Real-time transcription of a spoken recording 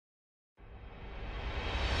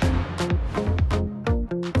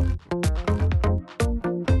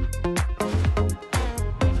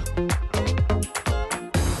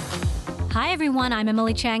everyone. I'm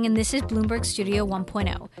Emily Chang, and this is Bloomberg Studio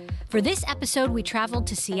 1.0. For this episode, we traveled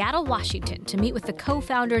to Seattle, Washington, to meet with the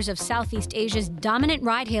co-founders of Southeast Asia's dominant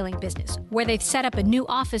ride-hailing business, where they've set up a new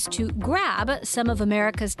office to grab some of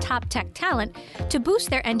America's top tech talent to boost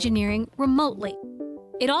their engineering remotely.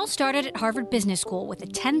 It all started at Harvard Business School with a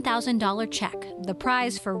 $10,000 check, the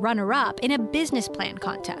prize for runner-up in a business plan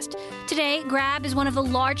contest. Today, Grab is one of the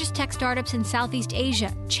largest tech startups in Southeast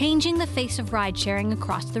Asia, changing the face of ride-sharing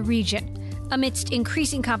across the region. Amidst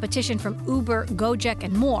increasing competition from Uber, Gojek,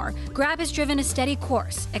 and more, Grab has driven a steady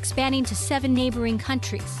course, expanding to 7 neighboring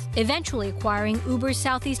countries, eventually acquiring Uber's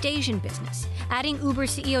Southeast Asian business, adding Uber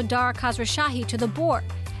CEO Dara Khosrowshahi to the board,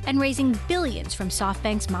 and raising billions from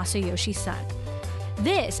SoftBank's Masayoshi Son.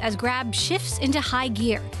 This as Grab shifts into high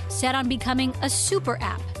gear, set on becoming a super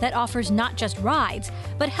app that offers not just rides,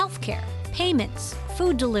 but healthcare, payments,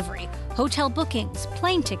 food delivery, hotel bookings,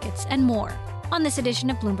 plane tickets, and more. On this edition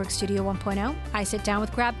of Bloomberg Studio 1.0, I sit down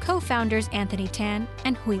with Grab co-founders Anthony Tan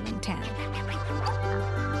and Ling Tan.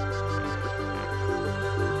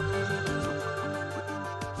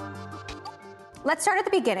 Let's start at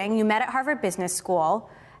the beginning. You met at Harvard Business School.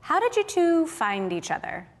 How did you two find each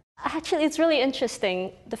other? Actually, it's really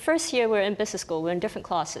interesting. The first year we were in business school, we were in different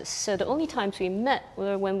classes. So the only times we met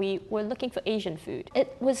were when we were looking for Asian food.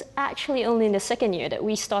 It was actually only in the second year that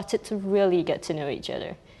we started to really get to know each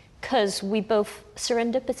other, because we both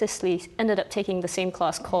serendipitously ended up taking the same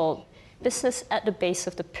class called Business at the Base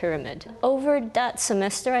of the Pyramid. Over that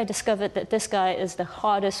semester, I discovered that this guy is the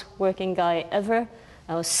hardest working guy ever.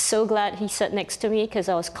 I was so glad he sat next to me because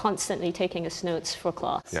I was constantly taking his notes for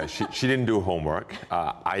class. Yeah, she didn't do homework.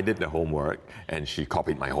 I did the homework, and she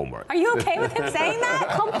copied my homework. Are you okay with him saying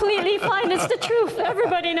that? Completely fine. It's the truth.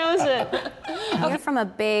 Everybody knows it. You're from a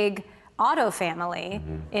big auto family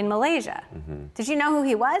in Malaysia. Did you know who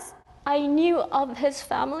he was? I knew of his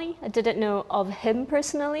family. I didn't know of him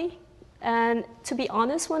personally. And to be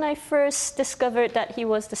honest, when I first discovered that he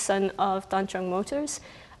was the son of Tan Chong Motors,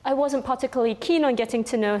 I wasn't particularly keen on getting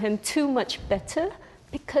to know him too much better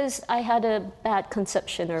because I had a bad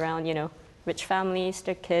conception around, rich families,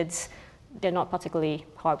 their kids. They're not particularly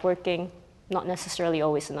hardworking, not necessarily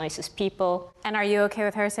always the nicest people. And are you okay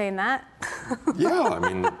with her saying that? Yeah,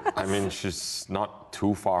 I mean, she's not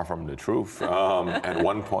too far from the truth. At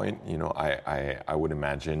one point, I would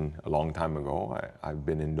imagine a long time ago, I've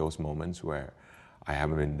been in those moments where I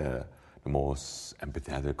haven't been the most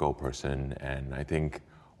empathetical person, and I think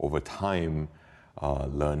over time,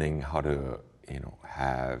 learning how to,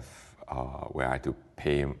 have where I had to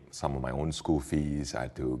pay some of my own school fees, I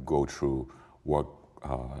had to go through work,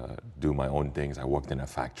 do my own things. I worked in a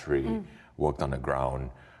factory, worked on the ground,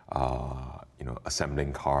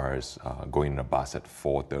 assembling cars, going in a bus at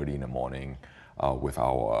 4:30 in the morning with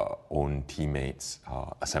our own teammates,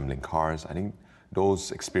 assembling cars. I think those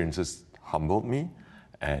experiences humbled me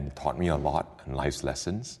and taught me a lot in life's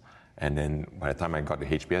lessons. And then by the time I got to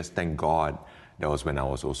HBS, thank God, that was when I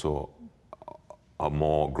was also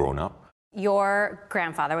more grown up. Your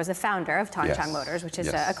grandfather was the founder of Tan Chong Motors, which is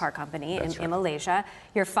a car company in Malaysia.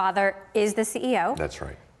 Your father is the CEO. That's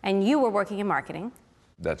right. And you were working in marketing.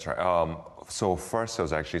 That's right. So first it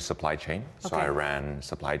was actually supply chain. So I ran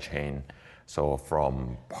supply chain. So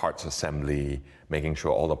from parts assembly, making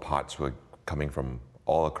sure all the parts were coming from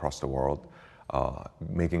all across the world,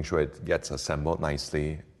 making sure it gets assembled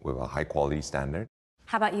nicely with a high quality standard.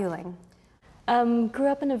 How about you, Ling? Grew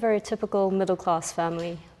up in a very typical middle-class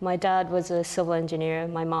family. My dad was a civil engineer,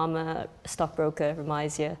 my mom a stockbroker from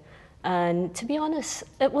Malaysia. And to be honest,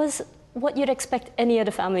 it was what you'd expect any other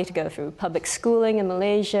family to go through. Public schooling in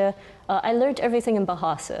Malaysia. I learned everything in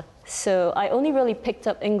Bahasa. So I only really picked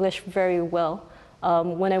up English very well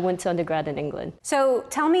when I went to undergrad in England. So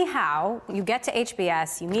tell me how you get to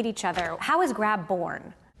HBS, you meet each other. How is Grab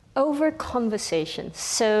born? Over conversation.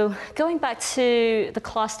 So going back to the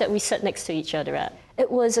class that we sat next to each other at,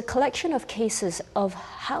 it was a collection of cases of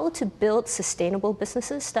how to build sustainable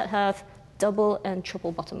businesses that have double and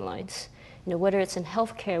triple bottom lines. Whether it's in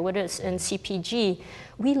healthcare, whether it's in CPG,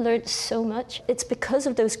 we learned so much. It's because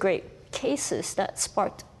of those great cases that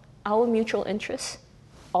sparked our mutual interests.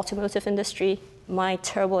 Automotive industry, my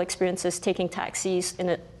terrible experiences taking taxis in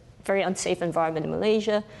a very unsafe environment in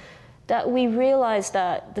Malaysia, that we realized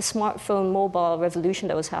that the smartphone mobile revolution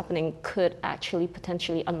that was happening could actually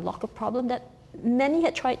potentially unlock a problem that many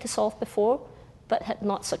had tried to solve before, but had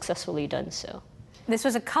not successfully done so. This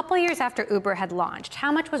was a couple years after Uber had launched.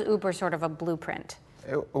 How much was Uber sort of a blueprint?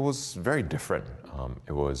 It was very different.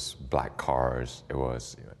 It was black cars. It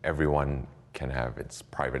was everyone can have its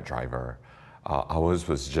private driver. Ours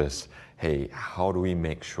was just, hey, how do we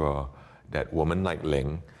make sure that women like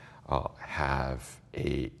Ling have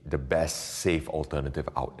the best safe alternative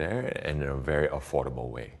out there and in a very affordable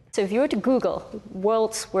way. So if you were to Google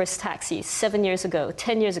world's worst taxis 7 years ago,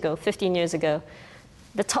 10 years ago, 15 years ago,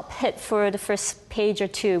 the top hit for the first page or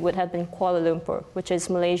two would have been Kuala Lumpur, which is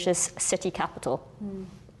Malaysia's city capital.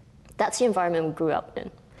 That's the environment we grew up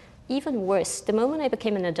in. Even worse, the moment I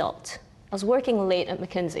became an adult, I was working late at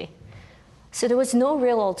McKinsey. So there was no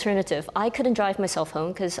real alternative. I couldn't drive myself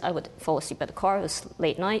home because I would fall asleep at the car. It was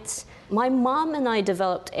late nights. My mom and I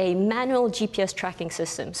developed a manual GPS tracking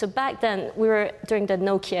system. So back then, we were during the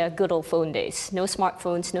Nokia good old phone days. No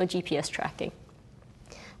smartphones, no GPS tracking.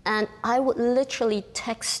 And I would literally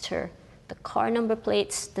text her the car number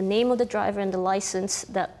plates, the name of the driver and the license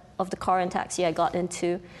of the car and taxi I got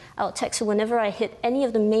into. I would text her whenever I hit any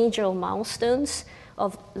of the major milestones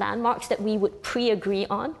of landmarks that we would pre-agree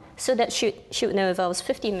on, so that she would know if I was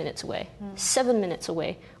 15 minutes away, 7 minutes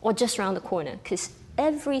away, or just around the corner. Because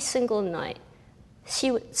every single night,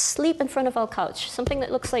 she would sleep in front of our couch, something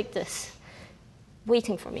that looks like this,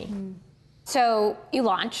 waiting for me. So you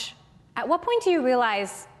launch. At what point do you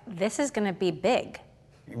realize this is going to be big?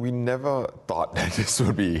 We never thought that this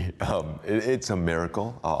would be, it's a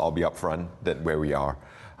miracle, I'll be upfront, that where we are.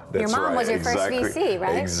 Your mom was your first VC,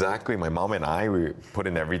 right? Exactly. My mom and I, we put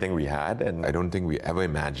in everything we had, and I don't think we ever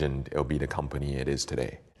imagined it'll be the company it is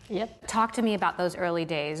today. Yep. Talk to me about those early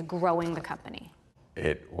days growing the company.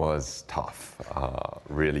 It was tough,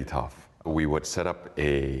 really tough. We would set up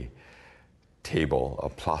a table, a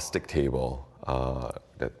plastic table,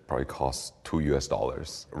 that probably cost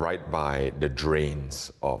 $2 right by the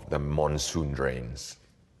drains of the monsoon drains,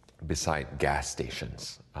 beside gas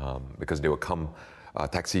stations, because they would come.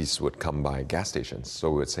 Taxis would come by gas stations,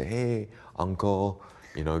 so we would say, "Hey, uncle,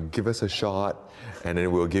 give us a shot," and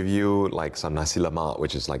then we'll give you like some nasi lemak,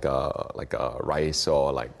 which is like a rice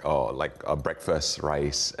or like a breakfast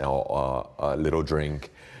rice or a little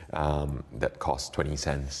drink that costs 20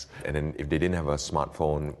 cents. And then if they didn't have a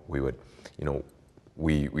smartphone, we would,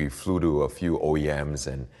 we flew to a few OEMs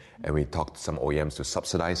and we talked to some OEMs to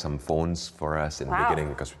subsidize some phones for us in the beginning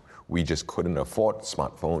because we just couldn't afford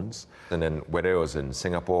smartphones. And then whether it was in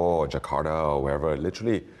Singapore or Jakarta or wherever,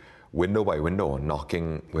 literally window by window,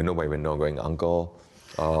 knocking window by window, going, "Uncle,"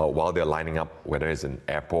 while they're lining up, whether it's in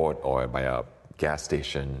airport or by a gas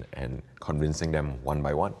station, and convincing them one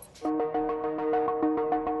by one.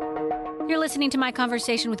 You're listening to my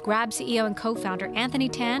conversation with Grab CEO and co-founder Anthony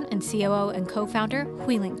Tan and COO and co-founder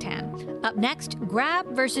Ling Tan. Up next, Grab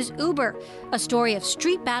versus Uber, a story of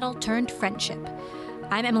street battle turned friendship.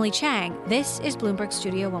 I'm Emily Chang. This is Bloomberg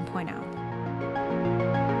Studio 1.0.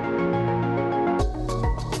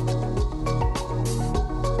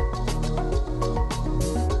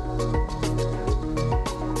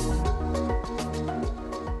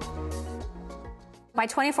 By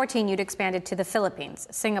 2014, you'd expanded to the Philippines,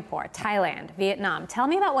 Singapore, Thailand, Vietnam. Tell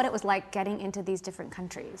me about what it was like getting into these different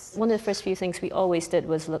countries. One of the first few things we always did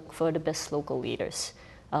was look for the best local leaders.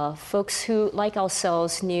 Folks who, like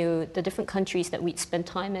ourselves, knew the different countries that we'd spent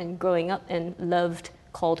time in growing up and loved,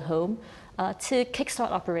 called home, to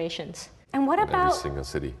kickstart operations. And what about every single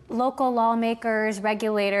city? Local lawmakers,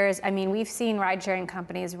 regulators? I mean, we've seen ride-sharing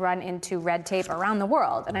companies run into red tape around the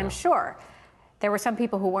world, and I'm sure there were some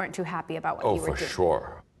people who weren't too happy about what you were doing. Oh, for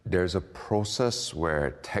sure. There's a process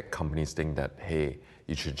where tech companies think that, hey,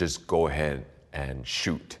 you should just go ahead and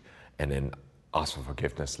shoot and then ask for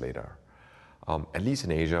forgiveness later. At least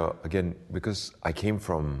in Asia, again, because I came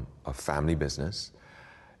from a family business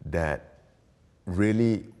that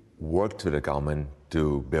really worked to the government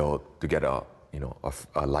to get a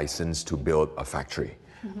license to build a factory.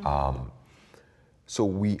 So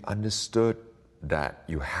we understood that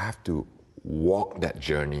you have to walk that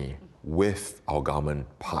journey with our government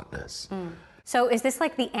partners. So is this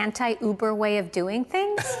like the anti-Uber way of doing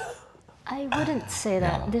things? I wouldn't say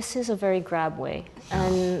that. This is a very Grab way.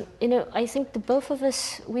 And, I think the both of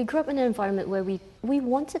us, we grew up in an environment where we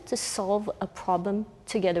wanted to solve a problem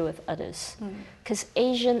together with others. Because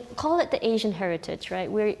call it the Asian heritage, right?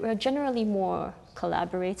 We're generally more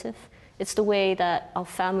collaborative. It's the way that our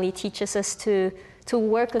family teaches us to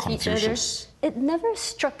work with each other. It never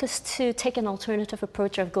struck us to take an alternative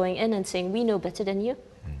approach of going in and saying, "We know better than you.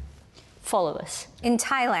 Follow us." In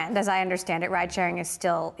Thailand, as I understand it, ride-sharing is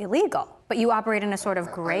still illegal, but you operate in a sort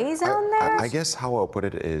of gray zone there? I guess how I'll put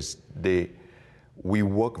it is we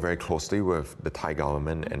work very closely with the Thai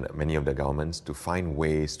government and many of the governments to find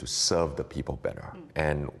ways to serve the people better.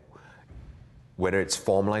 And whether it's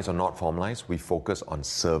formalized or not formalized, we focus on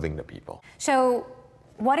serving the people. So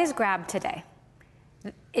what is Grab today?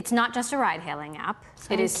 It's not just a ride-hailing app.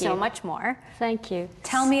 It is so much more. Thank you.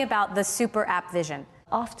 Tell me about the super app vision.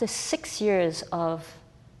 After 6 years of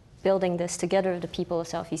building this together with the people of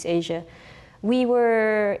Southeast Asia, we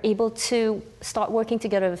were able to start working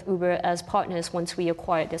together with Uber as partners once we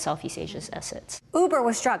acquired the Southeast Asia's assets. Uber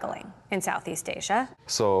was struggling in Southeast Asia.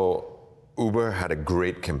 So Uber had a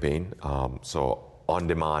great campaign. So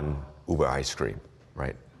on-demand Uber ice cream,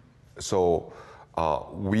 right? So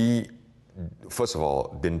we, first of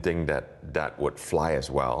all, didn't think that that would fly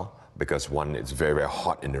as well because one, it's very, very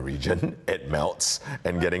hot in the region. It melts,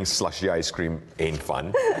 and getting slushy ice cream ain't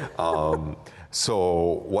fun.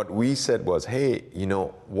 So what we said was, hey, you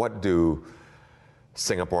know, what do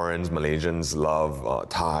Singaporeans, Malaysians love,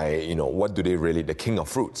 Thai, you know, what do they really, the king of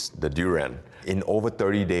fruits, the durian. In over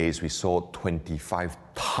 30 days, we sold 25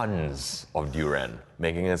 tons of durian,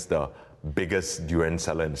 making us the biggest durian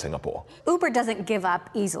seller in Singapore. Uber doesn't give up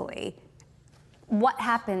easily. What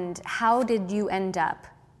happened? How did you end up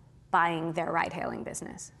buying their ride-hailing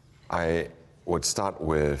business? I would start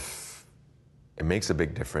with, it makes a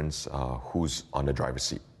big difference who's on the driver's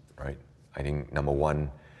seat, right? I think number one,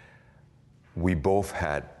 we both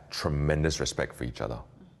had tremendous respect for each other.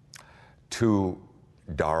 Two,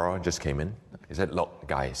 Dara just came in. He said, look,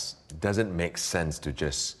 guys, it doesn't make sense to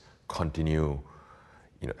just continue,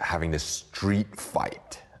 you know, having this street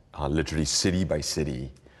fight, literally city by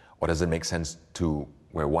city, or does it make sense to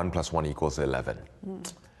where 1 + 1 = 11?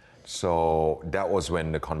 So that was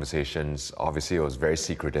when the conversations, obviously it was very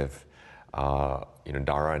secretive. You know,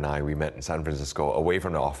 Dara and I, we met in San Francisco, away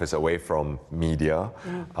from the office, away from media.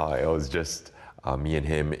 It was just me and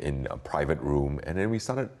him in a private room, and then we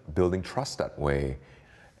started building trust that way.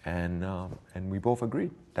 And we both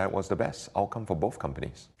agreed that was the best outcome for both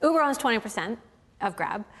companies. Uber owns 20% of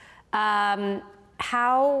Grab. How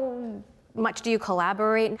much do you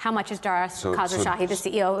collaborate? How much is Dara Khosrowshahi, the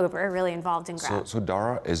CEO of Uber, really involved in Grab? So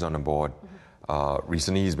Dara is on the board.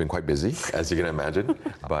 Recently, he's been quite busy, as you can imagine.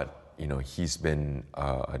 But you know, he's been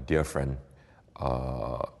a dear friend.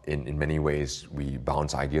 In many ways, we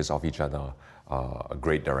bounce ideas off each other. A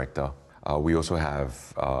great director. We also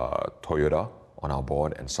have Toyota on our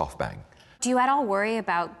board and SoftBank. Do you at all worry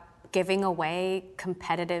about giving away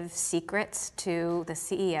competitive secrets to the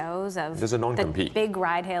CEOs of the big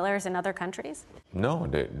ride-hailers in other countries? No,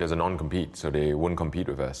 there's a non-compete, so they wouldn't compete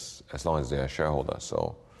with us as long as they're shareholders.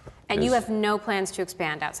 So. And you have no plans to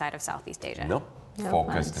expand outside of Southeast Asia? No.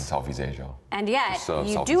 Focused in Southeast Asia. And yet,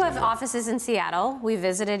 you do have offices in Seattle. We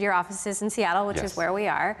visited your offices in Seattle, which is where we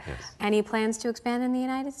are. Yes. Any plans to expand in the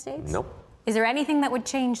United States? Nope. Is there anything that would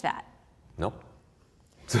change that? Nope.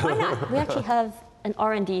 Why not? We actually have an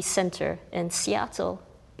R&D center in Seattle,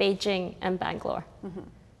 Beijing, and Bangalore.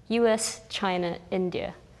 US, China,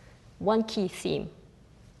 India. One key theme,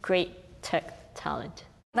 great tech talent.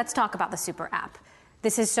 Let's talk about the super app.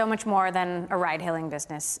 This is so much more than a ride-hailing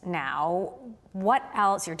business now. What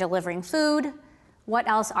else? You're delivering food. What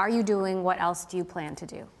else are you doing? What else do you plan to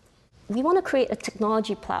do? We want to create a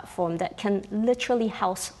technology platform that can literally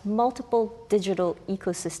house multiple digital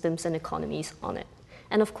ecosystems and economies on it.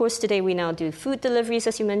 And of course, today we now do food deliveries,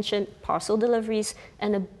 as you mentioned, parcel deliveries,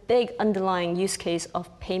 and a big underlying use case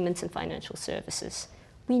of payments and financial services.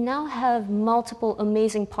 We now have multiple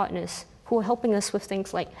amazing partners who are helping us with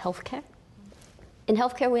things like healthcare. In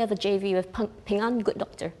healthcare, we have a JV with Ping An Good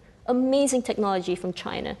Doctor, amazing technology from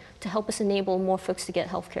China to help us enable more folks to get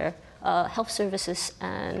healthcare, health services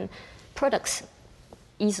and products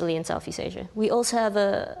easily in Southeast Asia. We also have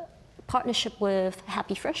a partnership with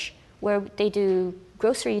Happy Fresh, where they do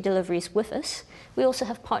grocery deliveries with us. We also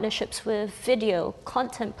have partnerships with video,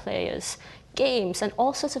 content players, games, and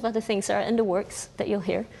all sorts of other things that are in the works that you'll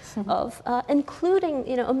hear of, including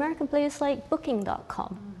American players like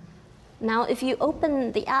Booking.com. Now, if you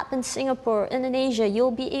open the app in Singapore, Indonesia,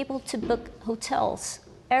 you'll be able to book hotels,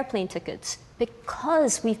 airplane tickets,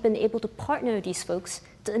 because we've been able to partner with these folks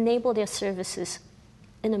to enable their services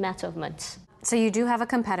in a matter of months. So you do have a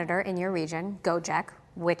competitor in your region, Gojek,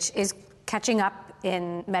 which is catching up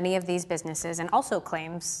in many of these businesses and also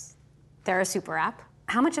claims they're a super app.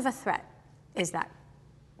 How much of a threat is that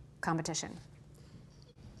competition?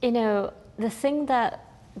 The thing that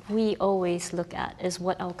we always look at is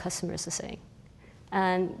what our customers are saying.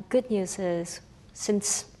 And good news is,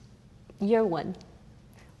 since year one,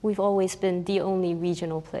 we've always been the only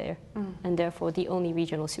regional player, and therefore the only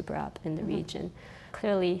regional super app in the region.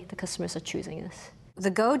 Clearly, the customers are choosing us. The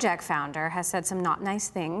Gojek founder has said some not nice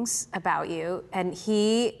things about you, and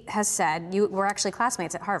he has said, you were actually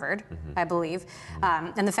classmates at Harvard, I believe,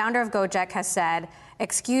 and the founder of Gojek has said,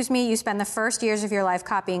 excuse me, you spend the first years of your life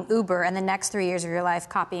copying Uber and the next 3 years of your life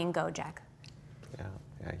copying Gojek. Yeah.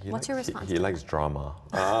 What's your response? He likes drama.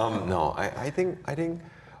 No, I think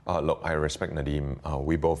Look, I respect Nadeem.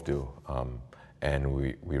 We both do. And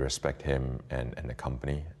we respect him and the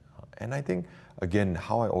company. And I think, again,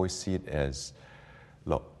 how I always see it is,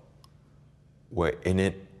 look, we're in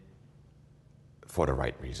it for the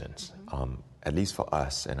right reasons. At least for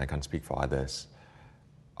us, and I can't speak for others,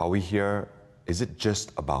 are we here, is it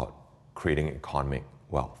just about creating economic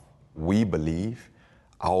wealth? We believe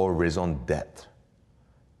our raison d'etre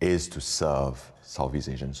is to serve Southeast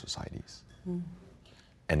Asian societies.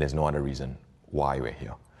 And there's no other reason why we're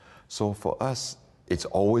here. So for us, it's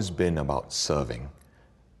always been about serving.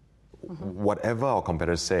 Whatever our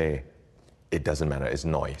competitors say, it doesn't matter, it's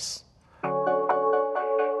noise.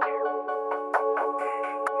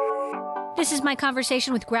 This is my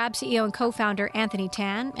conversation with Grab CEO and co-founder Anthony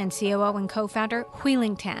Tan and COO and co-founder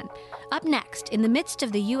Ling Tan. Up next, in the midst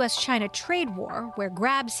of the U.S.-China trade war, where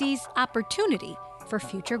Grab sees opportunity for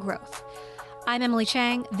future growth. I'm Emily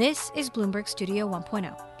Chang. This is Bloomberg Studio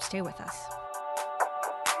 1.0. Stay with us.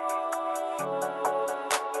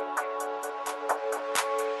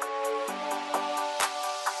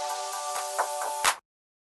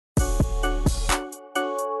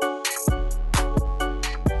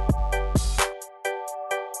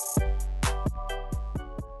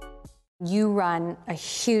 You run a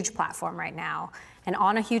huge platform right now, and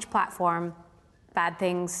on a huge platform, bad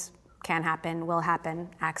things can happen, will happen,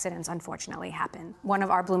 accidents unfortunately happen. One of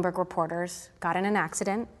our Bloomberg reporters got in an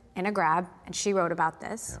accident in a Grab, and she wrote about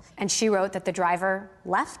this. Yeah. And she wrote that the driver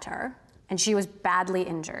left her, and she was badly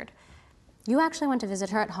injured. You actually went to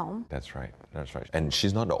visit her at home. That's right, that's right. And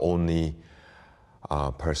she's not the only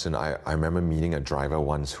person. I remember meeting a driver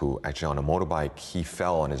once who actually on a motorbike, he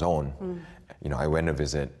fell on his own. You know, I went to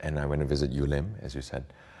visit you, Lim, as you said.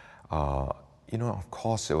 You know, of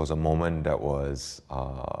course, it was a moment that was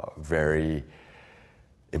very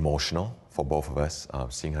emotional for both of us,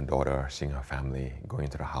 seeing her daughter, seeing her family, going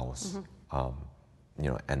into the house.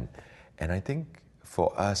 You know, and I think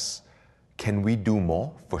for us, can we do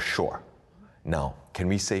more? For sure. Now, can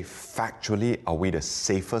we say factually, are we the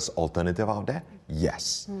safest alternative out there?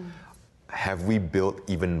 Yes. Have we built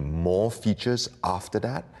even more features after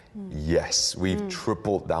that? Yes. We've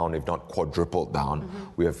tripled down, if not quadrupled down.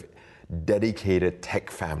 We have dedicated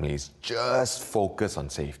tech families just focused on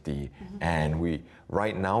safety. And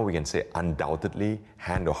right now we can say undoubtedly,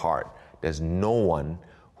 hand to heart, there's no one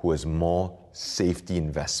who has more safety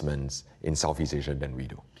investments in Southeast Asia than we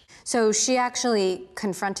do. So she actually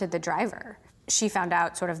confronted the driver. She found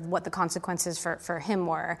out sort of what the consequences for him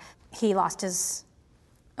were. He lost his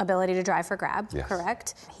ability to drive for Grab, yes.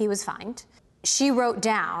 Correct? He was fined. She wrote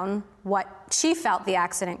down what she felt the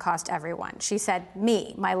accident cost everyone. She said,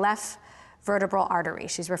 my left vertebral artery.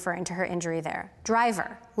 She's referring to her injury there.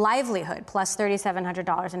 Driver, livelihood, plus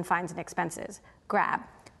 $3,700 in fines and expenses. Grab,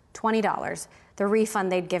 $20, the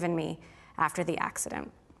refund they'd given me after the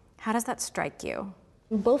accident. How does that strike you?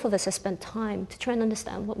 Both of us have spent time to try and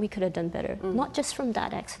understand what we could have done better, not just from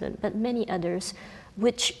that accident, but many others,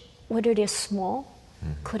 which, whether they're small,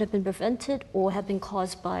 could have been prevented or have been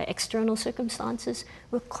caused by external circumstances.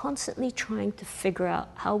 We're constantly trying to figure out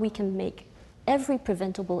how we can make every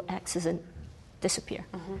preventable accident disappear.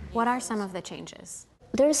 What are some of the changes?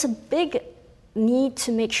 There's a big need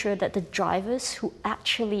to make sure that the drivers who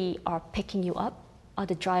actually are picking you up are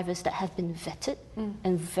the drivers that have been vetted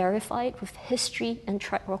and verified with history and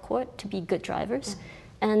track record to be good drivers.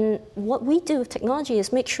 And what we do with technology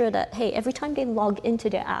is make sure that, hey, every time they log into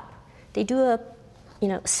their app, they do a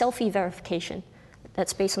selfie verification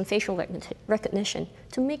that's based on facial recognition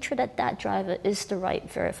to make sure that that driver is the right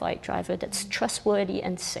verified driver that's trustworthy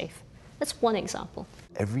and safe. That's one example.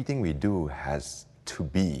 Everything we do has to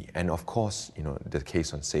be, and of course, the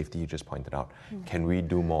case on safety you just pointed out, can we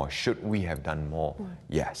do more? Should we have done more?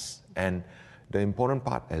 Yes. And the important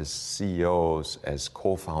part as CEOs, as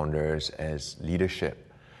co-founders, as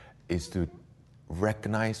leadership, is to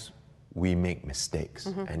recognize we make mistakes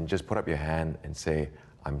and just put up your hand and say,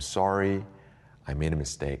 I'm sorry, I made a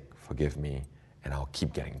mistake, forgive me, and I'll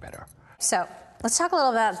keep getting better. So let's talk a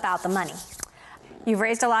little bit about the money. You've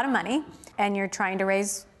raised a lot of money and you're trying to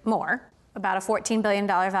raise more. About a $14 billion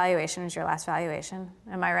valuation is your last valuation.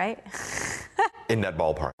 Am I right? In that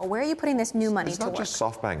ballpark. Where are you putting this new money to work? It's not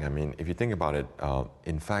just SoftBank. I mean, if you think about it,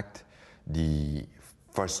 in fact, the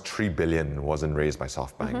first $3 billion wasn't raised by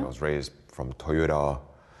SoftBank. It was raised from Toyota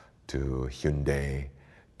to Hyundai,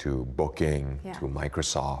 to Booking, to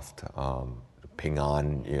Microsoft, Ping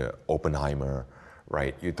An, Oppenheimer,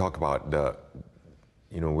 right? You talk about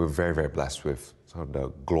we're very, very blessed with sort of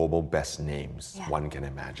the global best names one can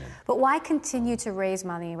imagine. But why continue to raise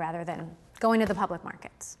money rather than going to the public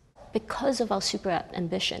markets? Because of our super app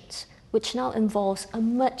ambitions, which now involves a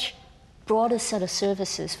much broader set of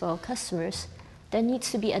services for our customers, there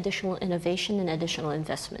needs to be additional innovation and additional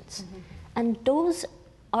investments. And those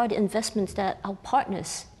are the investments that our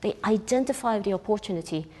partners, they identify the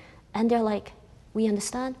opportunity and they're like, we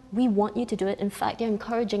understand, we want you to do it. In fact, they're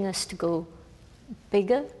encouraging us to go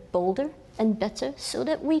bigger, bolder, and better so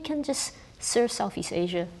that we can just serve Southeast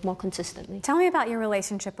Asia more consistently. Tell me about your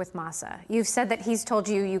relationship with Masa. You've said that he's told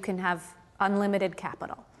you you can have unlimited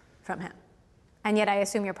capital from him. And yet I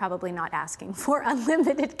assume you're probably not asking for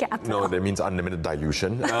unlimited capital. No, that means unlimited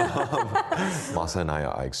dilution. Masa and I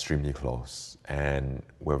are extremely close, and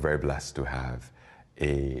we're very blessed to have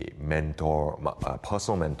a mentor, a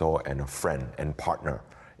personal mentor, and a friend and partner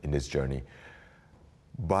in this journey.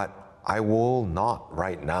 But I will not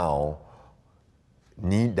right now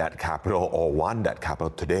need that capital or want that capital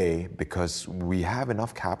today because we have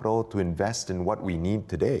enough capital to invest in what we need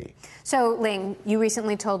today. So, Ling, you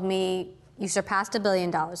recently told me you surpassed $1 billion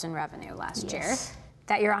in revenue last year,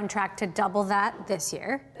 that you're on track to double that this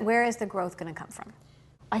year. Where is the growth going to come from?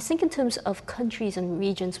 I think in terms of countries and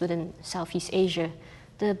regions within Southeast Asia,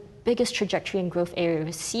 the biggest trajectory and growth area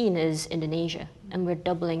we've seen is Indonesia, and we're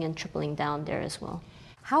doubling and tripling down there as well.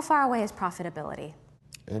 How far away is profitability?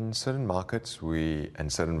 In certain markets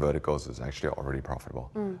and certain verticals, it's actually already profitable.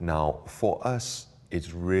 Now, for us,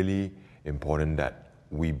 it's really important that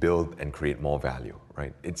we build and create more value,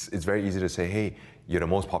 right? It's very easy to say, hey, you're the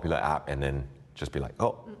most popular app, and then just be like,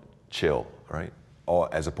 oh, chill, right?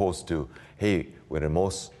 Or as opposed to, hey, we're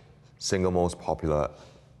the single most popular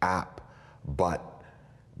app, but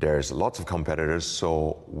there's lots of competitors,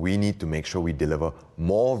 so we need to make sure we deliver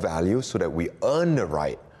more value so that we earn the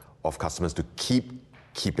right of customers to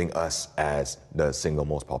keeping us as the single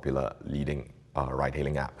most popular leading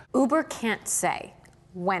ride-hailing app. Uber can't say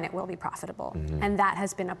when it will be profitable, and that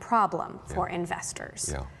has been a problem for investors.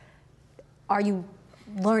 Yeah. Are you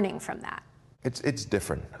learning from that? It's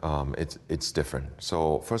different. It's different.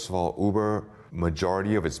 So first of all, Uber,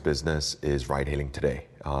 majority of its business is ride-hailing today,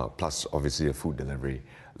 plus obviously a food delivery.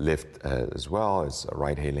 Lyft as well as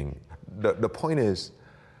ride-hailing. The point is,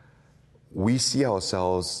 we see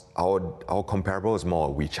ourselves, our comparable is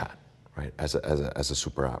more WeChat, right, as a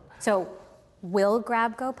super app. So will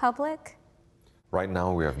Grab go public? Right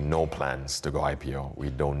now, we have no plans to go IPO. We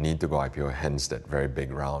don't need to go IPO, hence that very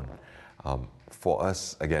big round. For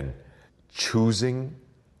us, again, choosing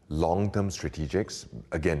long-term strategics,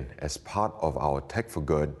 again, as part of our Tech for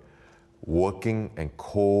Good, working and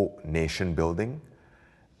co-nation building,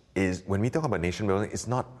 is when we talk about nation building, it's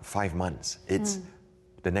not 5 months. It's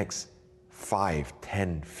the next 5,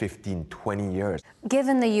 10, 15, 20 years.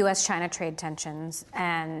 Given the US-China trade tensions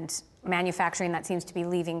and manufacturing that seems to be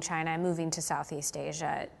leaving China and moving to Southeast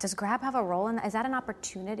Asia, does Grab have a role in that? Is that an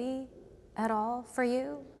opportunity at all for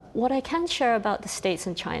you? What I can share about the States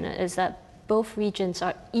and China is that both regions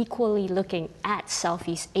are equally looking at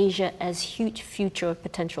Southeast Asia as huge future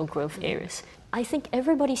potential growth areas. I think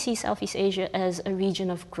everybody sees Southeast Asia as a region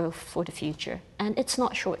of growth for the future, and it's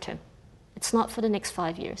not short term. It's not for the next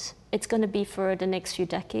 5 years. It's going to be for the next few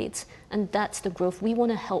decades, and that's the growth we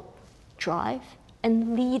want to help drive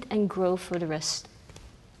and lead and grow for the rest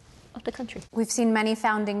of the country. We've seen many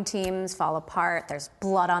founding teams fall apart. There's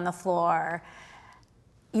blood on the floor.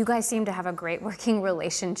 You guys seem to have a great working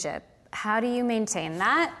relationship. How do you maintain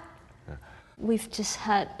that? We've just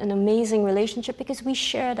had an amazing relationship because we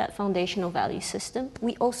share that foundational value system.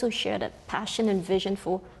 We also share that passion and vision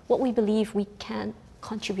for what we believe we can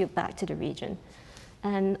contribute back to the region.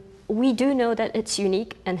 And we do know that it's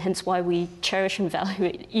unique, and hence why we cherish and value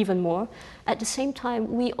it even more. At the same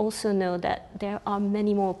time, we also know that there are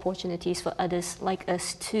many more opportunities for others like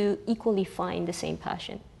us to equally find the same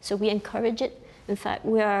passion. So we encourage it. In fact,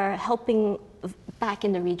 we are helping back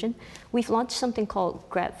in the region. We've launched something called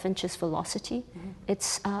Grab Ventures Velocity.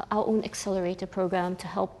 It's our own accelerator program to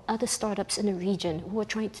help other startups in the region who are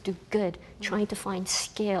trying to do good, trying to find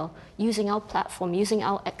scale, using our platform, using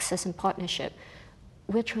our access and partnership.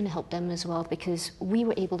 We're trying to help them as well because we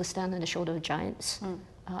were able to stand on the shoulder of giants,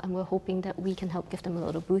 and we're hoping that we can help give them a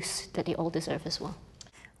little boost that they all deserve as well.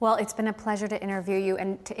 Well, it's been a pleasure to interview you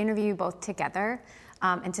and to interview you both together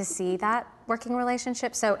and to see that working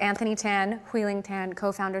relationship. So Anthony Tan, Ling Tan,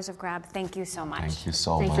 co-founders of Grab, thank you so much. Thank you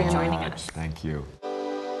so much. Thank you for joining us. Thank you.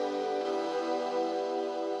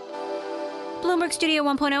 Bloomberg Studio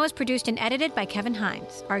 1.0 is produced and edited by Kevin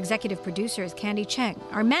Hines. Our executive producer is Candy Cheng.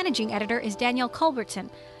 Our managing editor is Danielle Culbertson.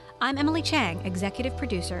 I'm Emily Chang, executive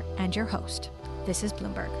producer and your host. This is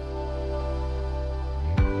Bloomberg.